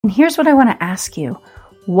And here's what I want to ask you.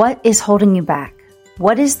 What is holding you back?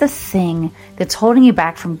 What is the thing that's holding you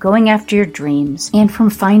back from going after your dreams and from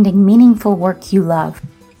finding meaningful work you love?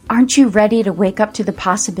 Aren't you ready to wake up to the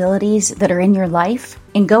possibilities that are in your life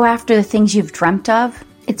and go after the things you've dreamt of?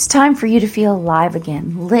 It's time for you to feel alive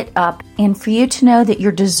again, lit up, and for you to know that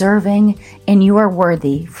you're deserving and you are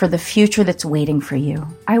worthy for the future that's waiting for you.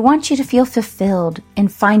 I want you to feel fulfilled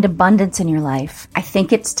and find abundance in your life. I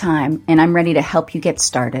think it's time, and I'm ready to help you get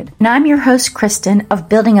started. And I'm your host, Kristen, of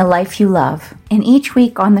Building a Life You Love. And each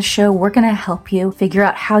week on the show, we're going to help you figure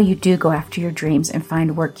out how you do go after your dreams and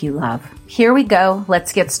find work you love. Here we go.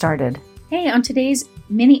 Let's get started. Hey, on today's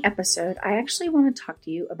mini episode, I actually want to talk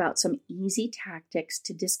to you about some easy tactics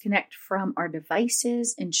to disconnect from our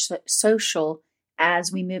devices and social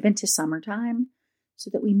as we move into summertime so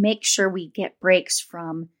that we make sure we get breaks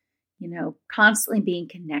from, constantly being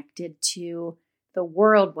connected to the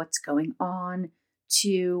world, what's going on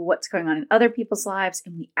in other people's lives,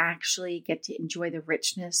 and we actually get to enjoy the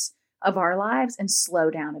richness of our lives and slow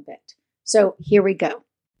down a bit. So here we go.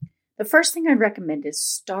 The first thing I'd recommend is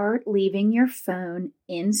start leaving your phone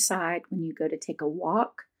inside when you go to take a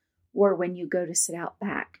walk or when you go to sit out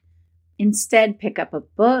back. Instead, pick up a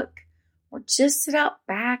book or just sit out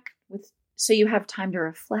back so you have time to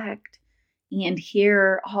reflect and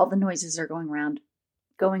hear all the noises that are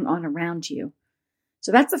going on around you.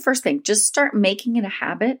 So that's the first thing. Just start making it a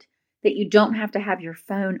habit that you don't have to have your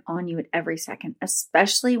phone on you at every second,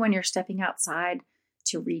 especially when you're stepping outside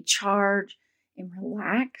to recharge and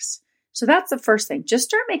relax. So that's the first thing. Just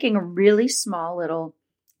start making really small little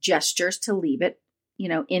gestures to leave it,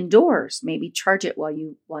 indoors. Maybe charge it while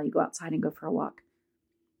you go outside and go for a walk.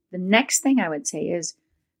 The next thing I would say is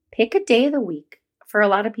pick a day of the week. For a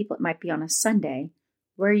lot of people, it might be on a Sunday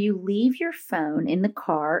where you leave your phone in the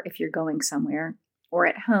car if you're going somewhere or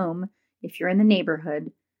at home if you're in the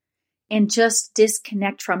neighborhood and just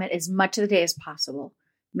disconnect from it as much of the day as possible.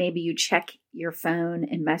 Maybe you check your phone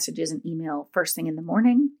and messages and email first thing in the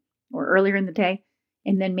morning or earlier in the day,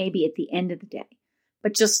 and then maybe at the end of the day.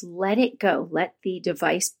 But just let it go. Let the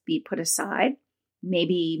device be put aside.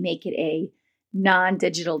 Maybe make it a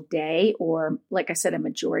non-digital day or, like I said, a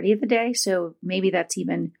majority of the day. So maybe that's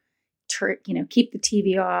even, keep the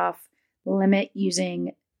TV off, limit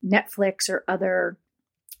using Netflix or other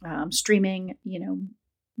streaming,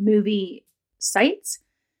 movie sites,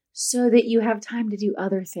 so that you have time to do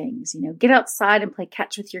other things. Get outside and play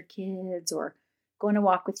catch with your kids or go on a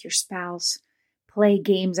walk with your spouse, play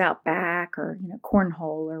games out back or,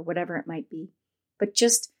 cornhole or whatever it might be. But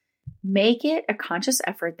just make it a conscious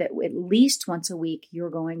effort that at least once a week,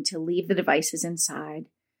 you're going to leave the devices inside.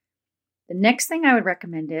 The next thing I would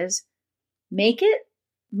recommend is make it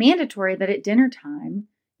mandatory that at dinner time,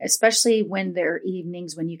 especially when there are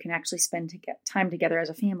evenings when you can actually spend time together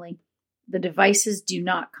as a family, the devices do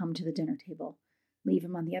not come to the dinner table. Leave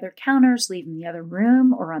them on the other counters, leave them in the other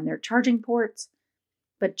room or on their charging ports.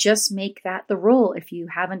 But just make that the rule if you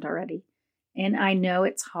haven't already. And I know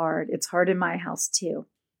it's hard. It's hard in my house too.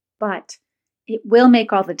 But it will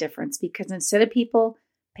make all the difference because instead of people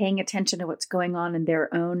paying attention to what's going on in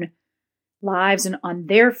their own lives and on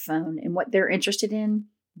their phone and what they're interested in,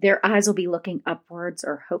 their eyes will be looking upwards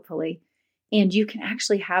or hopefully. And you can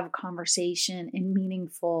actually have a conversation and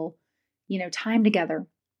meaningful, time together.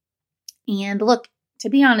 And look, to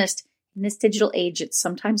be honest, in this digital age, it's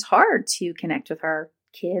sometimes hard to connect with our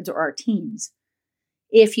kids or our teens.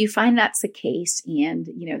 If you find that's the case and,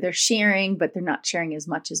 they're sharing, but they're not sharing as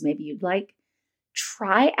much as maybe you'd like,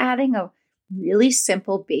 try adding a really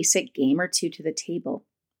simple, basic game or two to the table.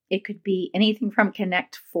 It could be anything from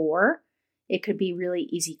Connect 4. It could be really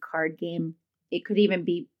easy card game. It could even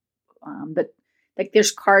be,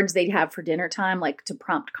 there's cards they'd have for dinner time, like to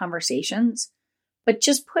prompt conversations. But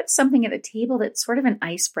just put something at the table that's sort of an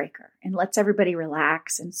icebreaker and lets everybody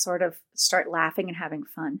relax and sort of start laughing and having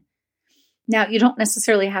fun. Now, you don't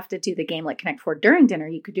necessarily have to do the game like Connect 4 during dinner.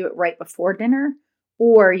 You could do it right before dinner,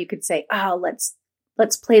 or you could say, let's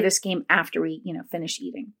play this game after we, finish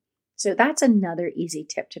eating. So that's another easy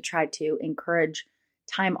tip to try to encourage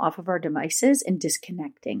time off of our devices and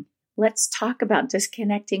disconnecting. Let's talk about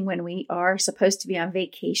disconnecting when we are supposed to be on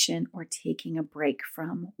vacation or taking a break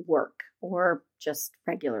from work or just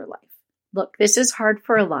regular life. Look, this is hard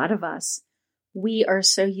for a lot of us. We are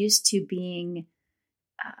so used to being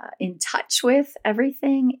in touch with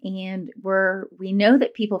everything, and we know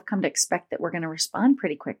that people have come to expect that we're going to respond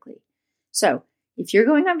pretty quickly. So if you're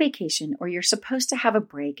going on vacation or you're supposed to have a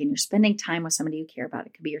break and you're spending time with somebody you care about,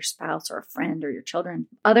 it could be your spouse or a friend or your children,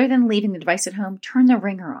 other than leaving the device at home, turn the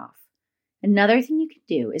ringer off. Another thing you can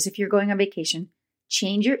do is if you're going on vacation,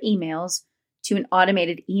 change your emails to an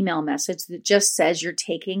automated email message that just says you're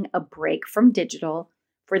taking a break from digital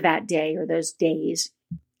for that day or those days,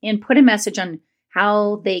 and put a message on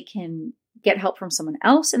how they can get help from someone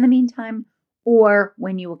else in the meantime, or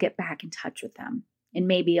when you will get back in touch with them, and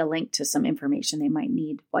maybe a link to some information they might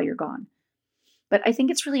need while you're gone. But I think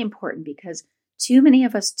it's really important because too many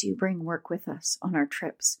of us do bring work with us on our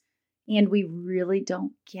trips, and we really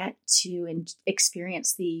don't get to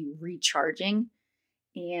experience the recharging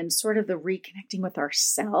and sort of the reconnecting with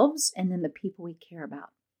ourselves and then the people we care about.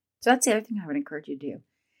 So that's the other thing I would encourage you to do.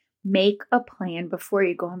 Make a plan before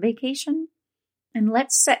you go on vacation, and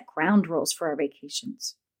let's set ground rules for our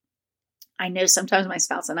vacations. I know sometimes my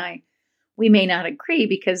spouse and I, we may not agree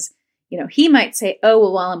because, he might say, oh,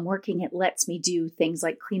 well, while I'm working, it lets me do things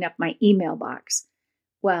like clean up my email box.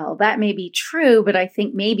 Well, that may be true, but I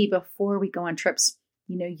think maybe before we go on trips,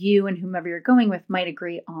 you and whomever you're going with might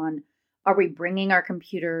agree on, are we bringing our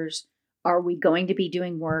computers? Are we going to be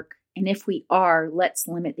doing work? And if we are, let's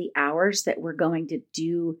limit the hours that we're going to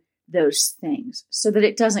do those things so that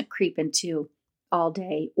it doesn't creep into all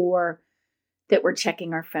day, or that we're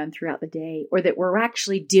checking our phone throughout the day, or that we're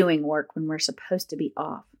actually doing work when we're supposed to be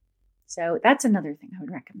off. So that's another thing I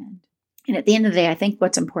would recommend. And at the end of the day, I think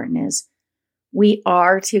what's important is we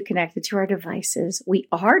are too connected to our devices. We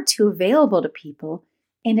are too available to people,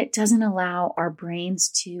 and it doesn't allow our brains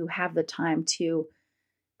to have the time to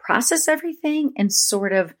process everything and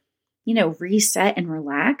sort of, reset and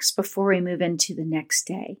relax before we move into the next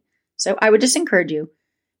day. So I would just encourage you,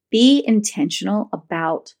 be intentional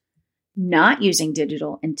about not using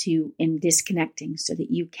digital and disconnecting so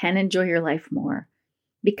that you can enjoy your life more.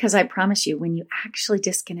 Because I promise you, when you actually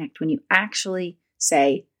disconnect, when you actually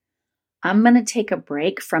say, I'm going to take a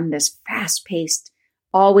break from this fast-paced,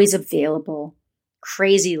 always available,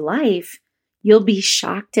 crazy life, you'll be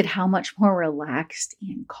shocked at how much more relaxed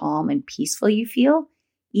and calm and peaceful you feel,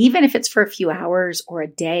 even if it's for a few hours or a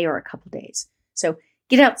day or a couple days. So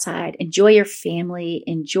get outside, enjoy your family,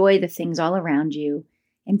 enjoy the things all around you,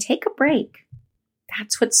 and take a break.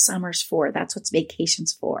 That's what summer's for. That's what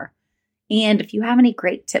vacation's for. And if you have any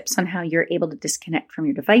great tips on how you're able to disconnect from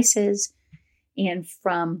your devices and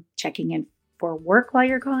from checking in for work while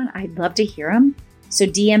you're gone, I'd love to hear them. So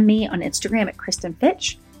DM me on Instagram at Kristen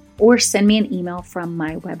Fitch, or send me an email from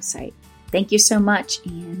my website. Thank you so much,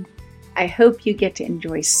 and I hope you get to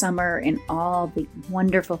enjoy summer and all the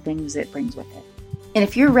wonderful things it brings with it. And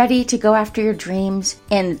if you're ready to go after your dreams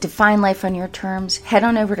and define life on your terms, head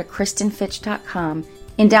on over to KristenFitch.com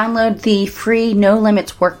and download the free No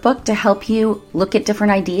Limits workbook to help you look at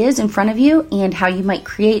different ideas in front of you and how you might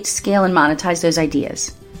create, scale, and monetize those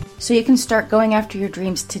ideas, so you can start going after your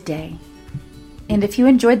dreams today. And if you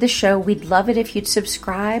enjoyed the show, we'd love it if you'd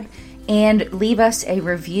subscribe and leave us a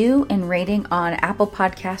review and rating on Apple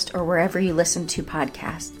Podcast or wherever you listen to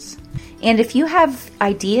podcasts. And if you have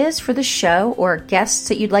ideas for the show or guests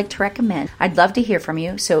that you'd like to recommend, I'd love to hear from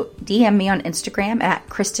you. So DM me on Instagram at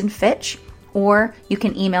Kristen Fitch, or you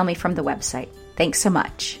can email me from the website. Thanks so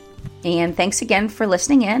much. And thanks again for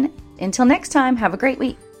listening in. Until next time, have a great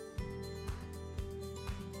week.